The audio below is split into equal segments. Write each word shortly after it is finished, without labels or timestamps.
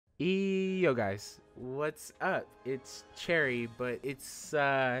Yo guys, what's up? It's Cherry, but it's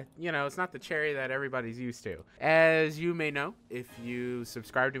it's not the Cherry that everybody's used to. As you may know, if you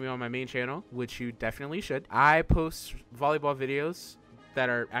subscribe to me on my main channel, which you definitely should, I post volleyball videos that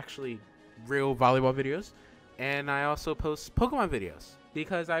are actually real volleyball videos, and I also post Pokemon videos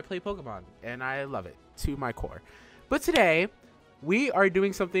because I play Pokemon and I love it to my core. But today, we are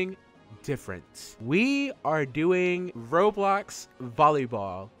doing something different. We are doing Roblox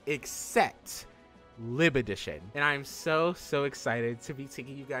Volleyball, except Lib Edition. And I'm so excited to be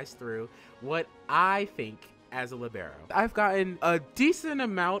taking you guys through what I think as a Libero. I've gotten a decent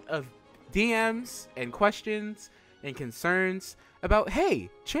amount of DMs and questions and concerns about, hey,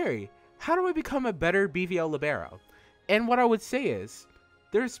 Cherry, how do I become a better BVL Libero? And what I would say is,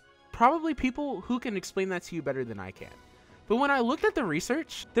 there's probably people who can explain that to you better than I can. But when I looked at the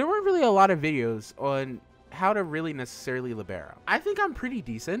research, there weren't really a lot of videos on how to really necessarily Libero. I think I'm pretty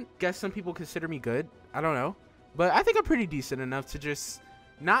decent. Guess some people consider me good. I don't know. But I think I'm pretty decent enough to just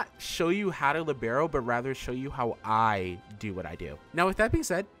not show you how to Libero, but rather show you how I do what I do. Now, with that being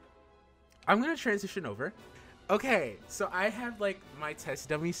said, I'm going to transition over. Okay, so I have like my test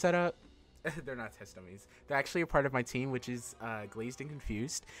dummies set up. They're not test dummies. They're actually a part of my team, which is Glazed and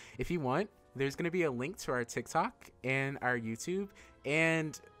Confused. If you want, there's going to be a link to our TikTok and our YouTube,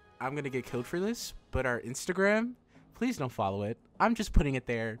 and I'm going to get killed for this, but our Instagram, please don't follow it. I'm just putting it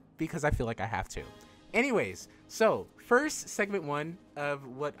there because I feel like I have to. Anyways, so first segment one of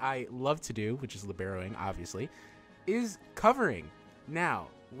what I love to do, which is Liberoing, obviously, is covering. Now,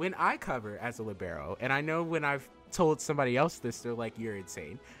 when I cover as a Libero, and I know when I've told somebody else this, they're like, you're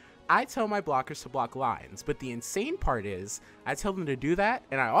insane. I tell my blockers to block lines, but the insane part is I tell them to do that,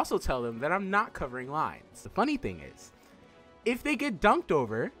 and I also tell them that I'm not covering lines. The funny thing is, if they get dunked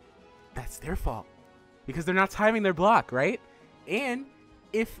over, that's their fault because they're not timing their block, right? And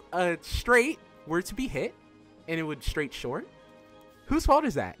if a straight were to be hit and it would straight short, whose fault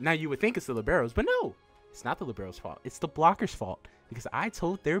is that? Now you would think it's the Liberos, but no, it's not the Liberos' fault. It's the blocker's fault because I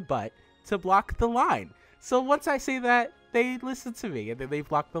told their butt to block the line. So once I say that, they listen to me and then they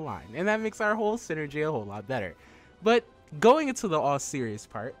block the line, and that makes our whole synergy a whole lot better. But going into the all serious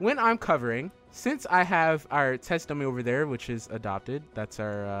part, when I'm covering, since I have our test dummy over there, which is Adopted, that's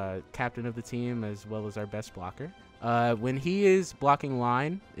our captain of the team as well as our best blocker. When he is blocking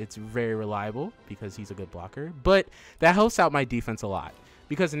line, it's very reliable because he's a good blocker, but that helps out my defense a lot.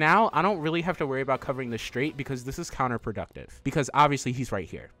 Because now I don't really have to worry about covering the straight because this is counterproductive. Because obviously he's right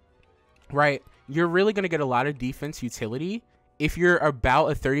here, right? You're really going to get a lot of defense utility if you're about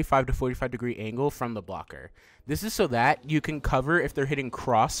a 35 to 45 degree angle from the blocker. This is so that you can cover if they're hitting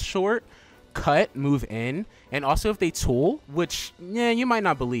cross short, cut, move in, and also if they tool, which, yeah, you might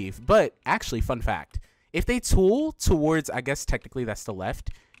not believe, but actually, fun fact, if they tool towards, I guess technically that's the left,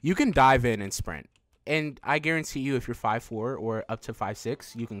 you can dive in and sprint. And I guarantee you if you're 5'4" or up to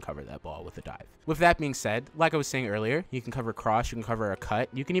 5'6", you can cover that ball with a dive. With that being said, like I was saying earlier, you can cover cross, you can cover a cut,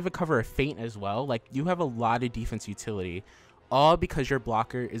 you can even cover a feint as well. Like, you have a lot of defense utility, all because your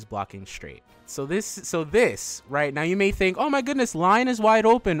blocker is blocking straight. So this, right, now you may think, oh my goodness, line is wide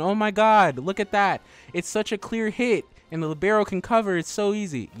open. Oh my God, look at that. It's such a clear hit and the Libero can cover. It's so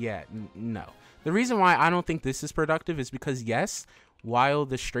easy. Yeah, no. The reason why I don't think this is productive is because, yes, while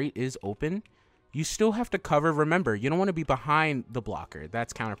the straight is open, you still have to cover. Remember, you don't want to be behind the blocker.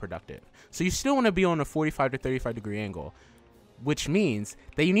 That's counterproductive. So you still want to be on a 45 to 35 degree angle, which means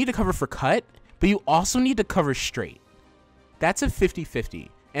that you need to cover for cut, but you also need to cover straight. That's a 50-50.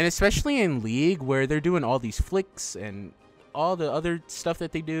 And especially in League where they're doing all these flicks and all the other stuff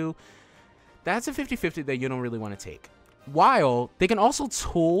that they do, that's a 50-50 that you don't really want to take. While they can also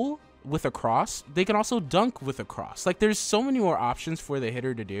tool with a cross, they can also dunk with a cross. Like, there's so many more options for the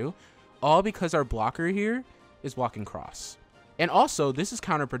hitter to do, all because our blocker here is blocking cross. And also, this is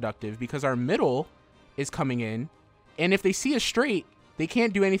counterproductive because our middle is coming in, and if they see a straight, they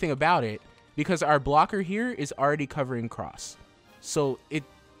can't do anything about it because our blocker here is already covering cross. So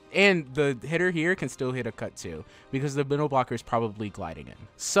and the hitter here can still hit a cut too because the middle blocker is probably gliding in.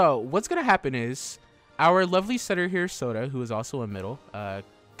 So what's going to happen is our lovely setter here, Soda, who is also a middle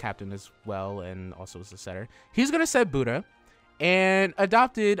captain as well and also is a setter, he's going to set Buddha. And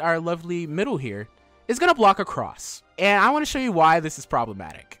Adopted, our lovely middle here, is going to block a cross. And I want to show you why this is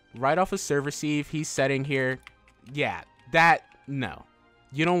problematic. Right off of serve receive, he's setting here. Yeah, no.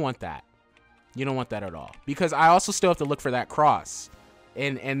 You don't want that. You don't want that at all. Because I also still have to look for that cross.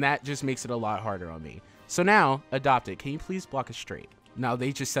 And that just makes it a lot harder on me. So now, Adopted, can you please block a straight? Now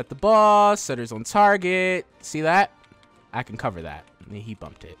they just set the ball, setter's on target. See that? I can cover that. I mean, he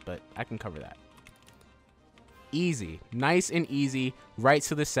bumped it, but I can cover that. Easy, nice and easy, right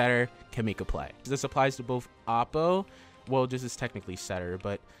to the setter, can make a play. This applies to both oppo, well, this is technically setter,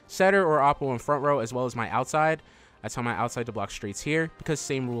 but setter or oppo in front row as well as my outside. I tell my outside to block straights here because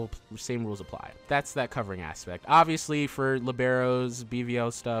same rules apply. That's that covering aspect. Obviously, for liberos,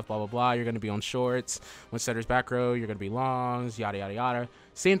 BVL stuff, blah, blah, blah, you're going to be on shorts. When setter's back row, you're going to be longs, yada, yada, yada.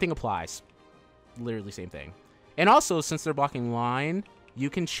 Same thing applies. Literally same thing. And also, since they're blocking line, you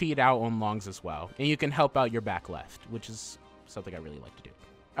can cheat out on longs as well. And you can help out your back left, which is something I really like to do.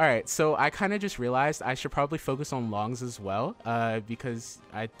 All right, so I kind of just realized I should probably focus on longs as well because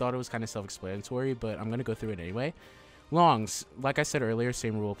I thought it was kind of self-explanatory, but I'm going to go through it anyway. Longs, like I said earlier,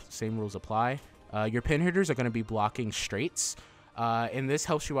 same rules apply. Your pin hitters are going to be blocking straights, and this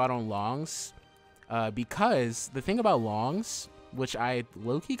helps you out on longs because the thing about longs, which I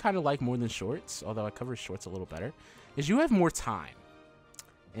low-key kind of like more than shorts, although I cover shorts a little better, is you have more time.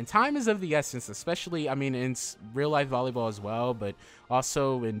 And time is of the essence, especially, I mean, in real-life volleyball as well, but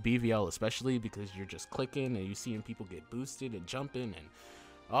also in BVL especially because you're just clicking and you're seeing people get boosted and jumping and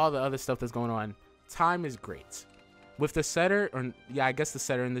all the other stuff that's going on. Time is great. With the setter, or yeah, I guess the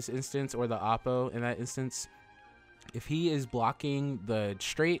setter in this instance, or the oppo in that instance, if he is blocking the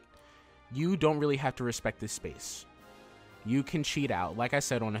straight, you don't really have to respect this space. You can cheat out. Like I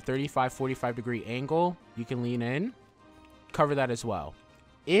said, on a 35, 45 degree angle, you can lean in, cover that as well.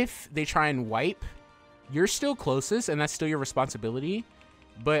 If they try and wipe, you're still closest, and that's still your responsibility.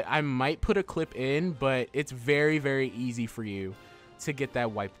 But I might put a clip in, but it's very, very easy for you to get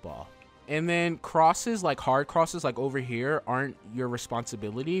that wipe ball. And then crosses, like hard crosses, like over here, aren't your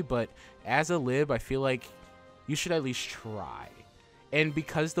responsibility. But as a lib, I feel like you should at least try. And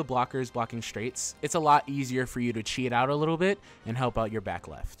because the blocker is blocking straights, it's a lot easier for you to cheat out a little bit and help out your back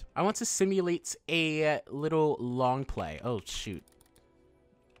left. I want to simulate a little long play. Oh, shoot.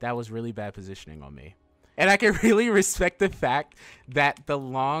 That was really bad positioning on me. And I can really respect the fact that the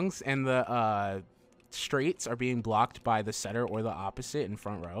longs and the straights are being blocked by the setter or the opposite in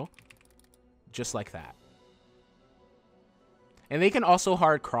front row. Just like that. And they can also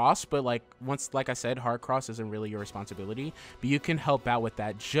hard cross, but like I said, hard cross isn't really your responsibility. But you can help out with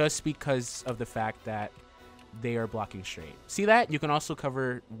that just because of the fact that they are blocking straight. See that? You can also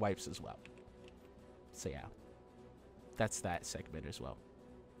cover wipes as well. So yeah, that's that segment as well.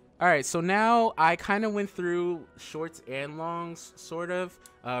 All right, so now I kind of went through shorts and longs, sort of,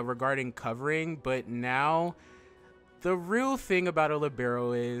 regarding covering. But now the real thing about a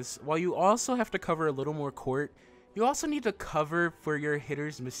libero is, while you also have to cover a little more court, you also need to cover for your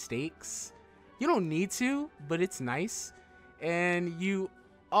hitter's mistakes. You don't need to, but it's nice. And you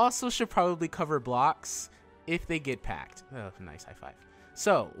also should probably cover blocks if they get packed. Oh, nice, high five.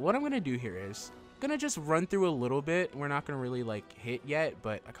 So what I'm going to do here is gonna just run through a little bit. We're not gonna really like hit yet,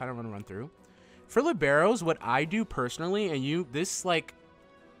 but I kind of want to run through. For liberos, what I do personally, and this like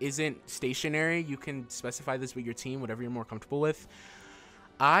isn't stationary, you can specify this with your team, whatever you're more comfortable with.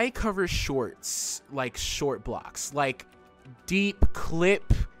 I cover shorts, like short blocks, like deep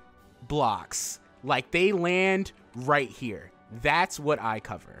clip blocks, like they land right here. That's what I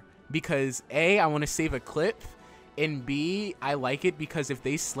cover because A, I want to save a clip. And B, I like it because if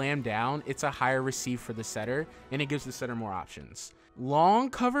they slam down, it's a higher receive for the setter, and it gives the setter more options. Long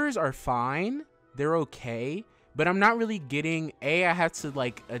covers are fine. They're okay. But I'm not really getting... A, I have to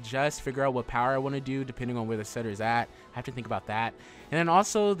like adjust, figure out what power I want to do depending on where the setter's at. I have to think about that. And then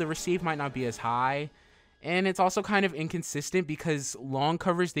also, the receive might not be as high. And it's also kind of inconsistent because long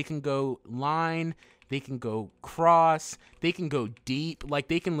covers, they can go line, they can go cross, they can go deep. Like,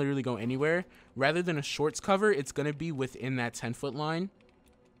 they can literally go anywhere. Rather than a shorts cover, it's going to be within that 10-foot line.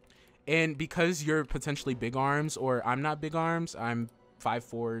 And because you're potentially big arms, or I'm not big arms, I'm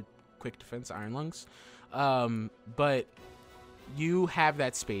 5'4", quick defense, iron lungs. But you have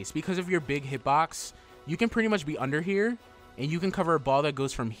that space. Because of your big hitbox, you can pretty much be under here, and you can cover a ball that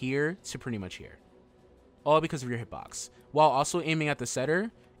goes from here to pretty much here. All because of your hitbox. While also aiming at the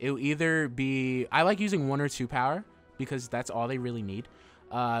setter, it'll either be... I like using 1 or 2 power, because that's all they really need.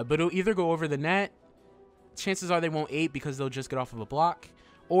 But it'll either go over the net. Chances are they won't 8 because they'll just get off of a block.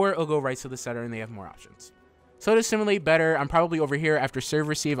 Or it'll go right to the setter and they have more options. So to simulate better, I'm probably over here after serve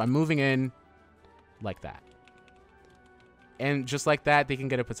receive. I'm moving in like that. And just like that, they can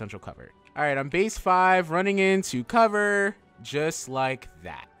get a potential cover. All right, I'm base 5, running in to cover just like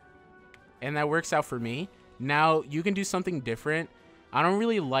that. And that works out for me. Now, you can do something different. I don't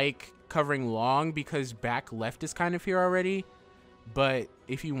really like covering long because back left is kind of here already. But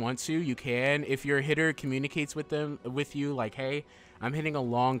if you want to, you can. If your hitter communicates with you like, hey, I'm hitting a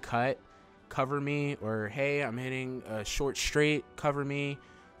long cut, cover me. Or, hey, I'm hitting a short straight, cover me.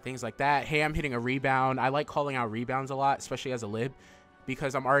 things like that. Hey, I'm hitting a rebound. I like calling out rebounds a lot, especially as a lib,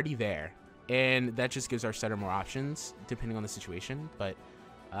 because I'm already there. And that just gives our setter more options depending on the situation. But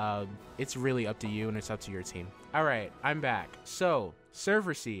it's really up to you, and it's up to your team. All right, I'm back. So serve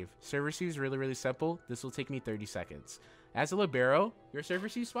receive. Serve receive is really, really simple. This will take me 30 seconds. As a libero, your serve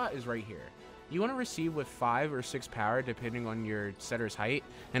receive spot is right here. You want to receive with 5 or 6 power depending on your setter's height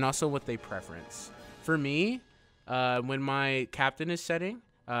and also what they preference. For me, when my captain is setting,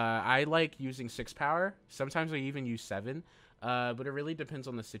 I like using 6 power. Sometimes I even use 7, but it really depends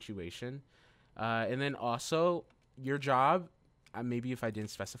on the situation. And then also your job, maybe if I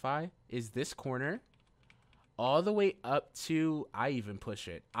didn't specify, is this corner all the way up to, I even push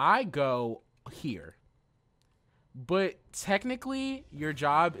it. I go here. But technically, your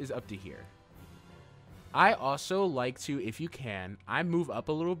job is up to here. I also like to, if you can, I move up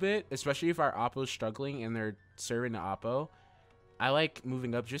a little bit, especially if our oppo is struggling and they're serving the oppo. I like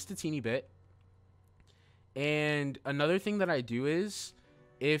moving up just a teeny bit. And another thing that I do is,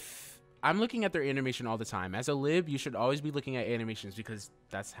 if I'm looking at their animation all the time. As a lib, you should always be looking at animations because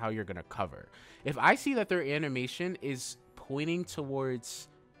that's how you're going to cover. If I see that their animation is pointing towards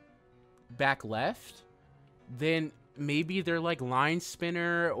back left, then maybe they're like line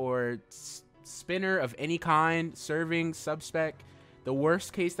spinner or spinner of any kind, serving, sub-spec. The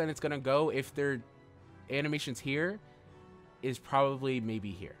worst case that it's going to go if their animation's here is probably maybe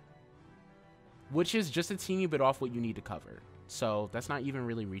here, which is just a teeny bit off what you need to cover. So that's not even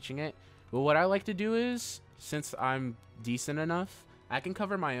really reaching it. But what I like to do is, since I'm decent enough, I can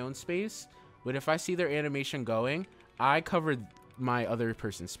cover my own space. But if I see their animation going, I cover my other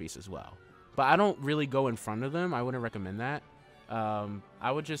person's space as well. But I don't really go in front of them. I wouldn't recommend that.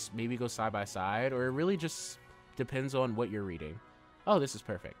 I would just maybe go side by side, or it really just depends on what you're reading. Oh, this is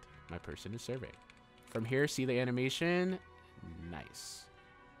perfect. My person is serving. From here, see the animation. Nice.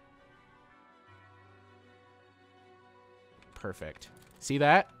 Perfect. See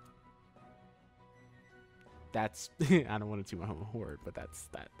that? That's I don't want to toot my own horn, but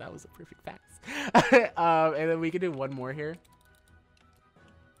that was a perfect pass. And then we can do one more here.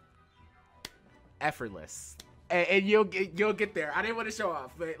 Effortless. And you'll get there. I didn't want to show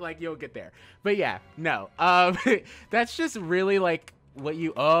off, but like you'll get there. But yeah, no. That's just really like what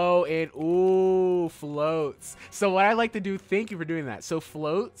you floats. So what I like to do, thank you for doing that. So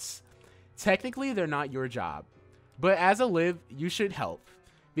floats, technically they're not your job. But as a lib, you should help.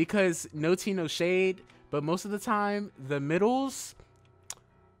 Because no tea, no shade. But most of the time, the middles,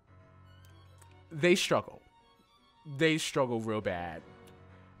 they struggle. They struggle real bad.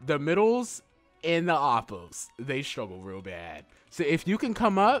 The middles and the oppos, they struggle real bad. So if you can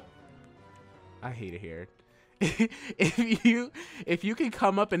come up, I hate it here. if you can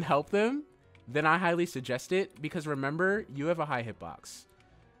come up and help them, then I highly suggest it. Because remember, you have a high hitbox.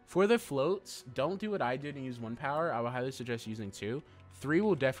 For the floats, don't do what I did and use 1 power. I would highly suggest using 2. 3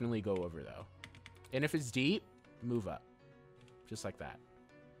 will definitely go over though. And if it's deep, move up. Just like that.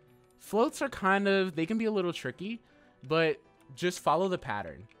 Floats are kind of, they can be a little tricky, but just follow the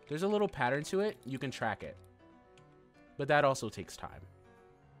pattern. There's a little pattern to it. You can track it. But that also takes time.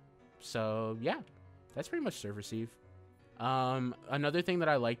 So yeah, that's pretty much serve receive. Another thing that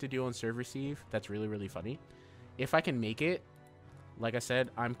I like to do on serve receive that's really, really funny. If I can make it, like I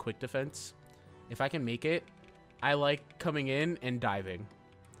said, I'm quick defense. If I can make it, I like coming in and diving.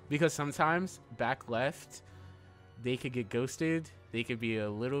 Because sometimes back left, they could get ghosted. They could be a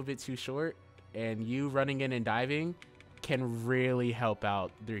little bit too short. And you running in and diving can really help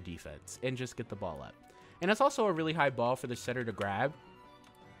out their defense and just get the ball up. And it's also a really high ball for the setter to grab.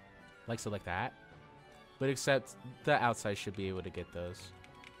 Like so, like that. But except the outside should be able to get those.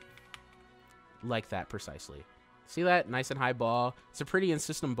 Like that precisely. See that? Nice and high ball. It's a pretty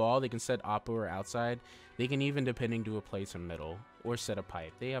in-system ball. They can set oppo or outside. They can even, depending, do a place in middle or set a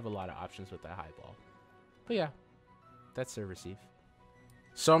pipe. They have a lot of options with that high ball. But yeah, that's serve receive.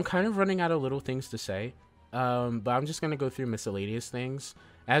 So I'm kind of running out of little things to say. But I'm just going to go through miscellaneous things.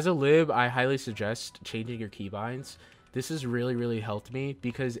 As a lib, I highly suggest changing your keybinds. This has really, really helped me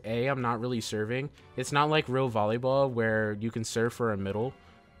because A, I'm not really serving. It's not like real volleyball where you can serve for a middle,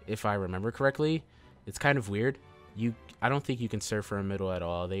 if I remember correctly. It's kind of weird. I don't think you can serve for a middle at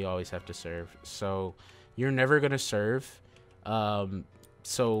all. They always have to serve. So you're never going to serve.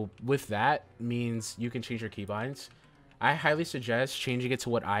 So with that means you can change your keybinds. I highly suggest changing it to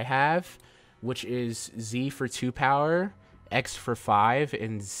what I have, which is Z for 2 power, X for 5,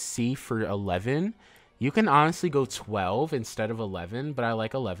 and C for 11. You can honestly go 12 instead of 11, but I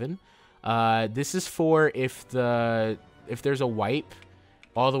like 11. This is for if there's a wipe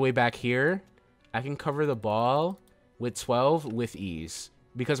all the way back here, I can cover the ball with 12 with ease.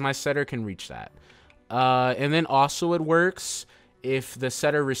 because my setter can reach that. And then also it works if the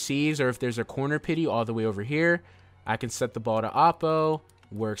setter receives or if there's a corner pity all the way over here. I can set the ball to oppo.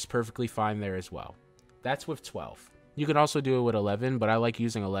 Works perfectly fine there as well. That's with 12. You can also do it with 11, but I like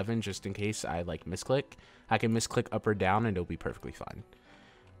using 11 just in case I like misclick. I can misclick up or down and it'll be perfectly fine.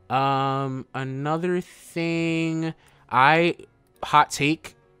 Another thing, hot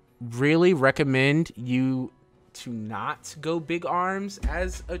take, really recommend you to not go big arms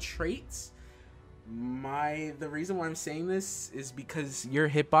as a trait. The reason why I'm saying this is because your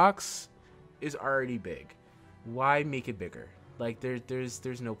hitbox is already big. Why make it bigger? Like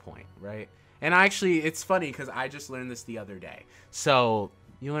there's no point, right? And actually, it's funny because I just learned this the other day. So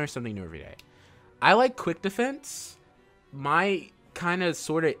you learn something new every day. I like quick defense. My kind of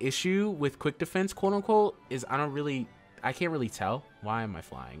sort of issue with quick defense, quote unquote, is I can't really tell. Why am I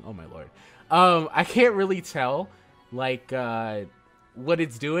flying? Oh my lord. I can't really tell like what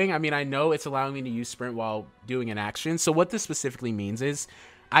it's doing. I mean, I know it's allowing me to use sprint while doing an action. So what this specifically means is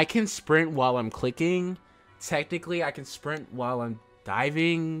I can sprint while I'm clicking. Technically, I can sprint while I'm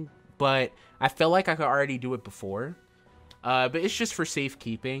diving, but I felt like I could already do it before. But it's just for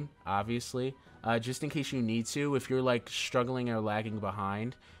safekeeping, obviously. Just in case you need to. If you're like struggling or lagging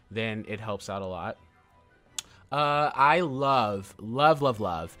behind, then it helps out a lot. I love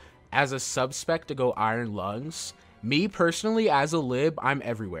as a sub-spec to go Iron Lungs. Me personally, as a lib, I'm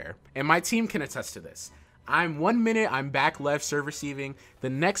everywhere. And my team can attest to this. I'm 1 minute, I'm back left serve receiving. The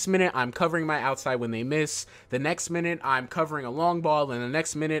next minute, I'm covering my outside when they miss. The next minute, I'm covering a long ball. And the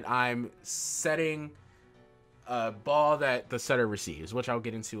next minute, I'm setting a ball that the setter receives, which I'll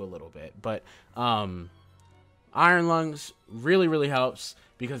get into a little bit. But Iron Lungs really helps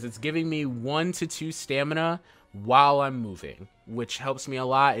because it's giving me 1 to 2 stamina while I'm moving, which helps me a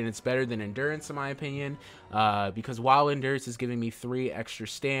lot, and it's better than endurance in my opinion, because while endurance is giving me 3 extra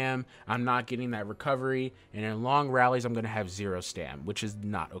stam, I'm not getting that recovery, and in long rallies I'm going to have 0 stam, which is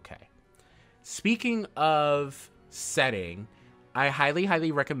not okay. Speaking of setting, I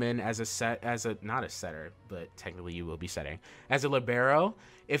highly recommend not a setter, but technically you will be setting, as a libero,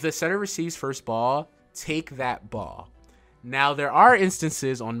 if the setter receives first ball, take that ball. Now, there are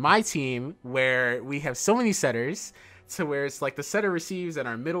instances on my team where we have so many setters to where it's like the setter receives and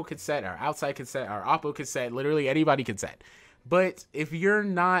our middle could set, our outside could set, our oppo could set, literally anybody could set. But if you're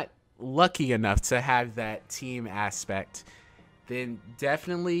not lucky enough to have that team aspect, then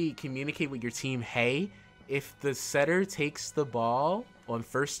definitely communicate with your team, hey, if the setter takes the ball on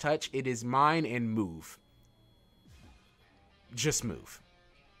first touch, it is mine, and move. Just move.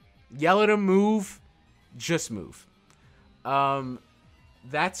 Yell at him, move. Just move.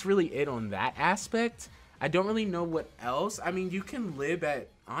 That's really it on that aspect. I don't really know what else. I mean, you can lib at,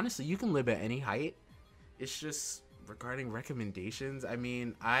 honestly, you can lib at any height. It's just regarding recommendations. I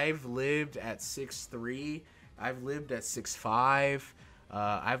mean, I've lived at 6'3". I've lived at 6'5".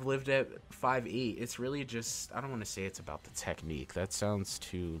 I've lived at 5'8". It's really just, I don't want to say it's about the technique. That sounds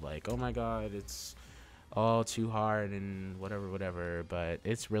too like, oh my god, it's all too hard and whatever. But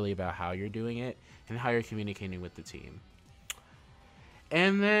it's really about how you're doing it and how you're communicating with the team.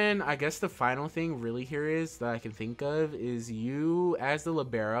 And then I guess the final thing really here is that I can think of is you as the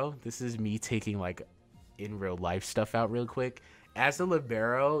libero. This is me taking like in real life stuff out real quick. As a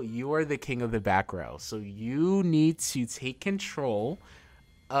libero, you are the king of the back row. So you need to take control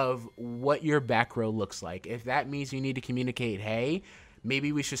of what your back row looks like. If that means you need to communicate, hey,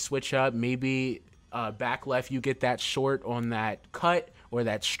 maybe we should switch up. Maybe back left, you get that short on that cut or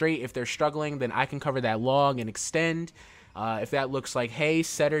that straight. If they're struggling, then I can cover that long and extend. If that looks like, hey,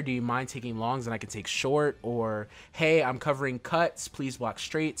 setter, do you mind taking longs and I can take short? Or, hey, I'm covering cuts, please block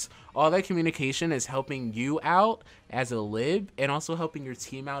straights. All that communication is helping you out as a lib and also helping your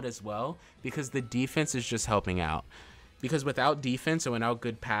team out as well, because the defense is just helping out. Because without defense and without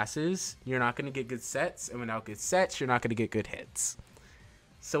good passes, you're not going to get good sets. And without good sets, you're not going to get good hits.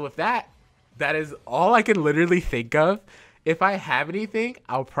 So with that, that is all I can literally think of. If I have anything,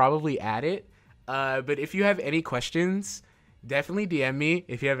 I'll probably add it. But if you have any questions, definitely DM me.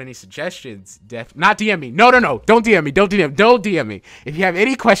 If you have any suggestions, not DM me. No. Don't DM me. Don't DM me. If you have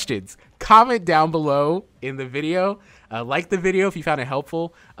any questions, comment down below in the video. Like the video if you found it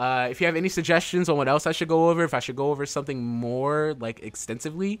helpful. If you have any suggestions on what else I should go over, if I should go over something more like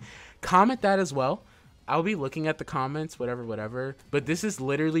extensively, comment that as well. I'll be looking at the comments, whatever. But this is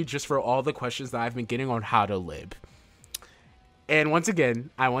literally just for all the questions that I've been getting on how to lib. And once again,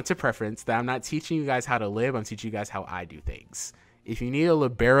 I want to preference that I'm not teaching you guys how to lib. I'm teaching you guys how I do things. If you need a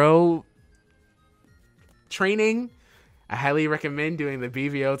libero training, I highly recommend doing the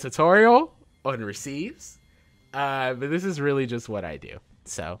BVO tutorial on receives. But this is really just what I do.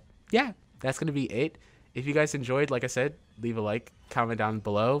 So yeah, that's gonna be it. If you guys enjoyed, like I said, leave a like, comment down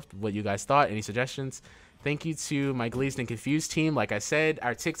below what you guys thought, any suggestions. Thank you to my Glazed and Confused team. Like I said,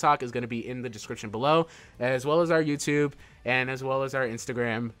 our TikTok is going to be in the description below, as well as our YouTube, and as well as our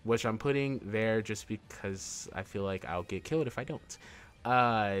Instagram, which I'm putting there just because I feel like I'll get killed if I don't.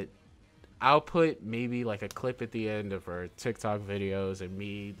 I'll put maybe like a clip at the end of our TikTok videos and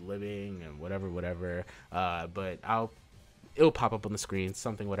me living and whatever. But it'll pop up on the screen,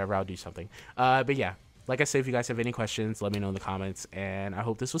 something, whatever. I'll do something. But yeah, like I said, if you guys have any questions, let me know in the comments, and I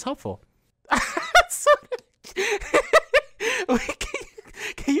hope this was helpful.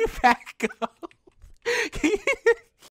 Can you back up?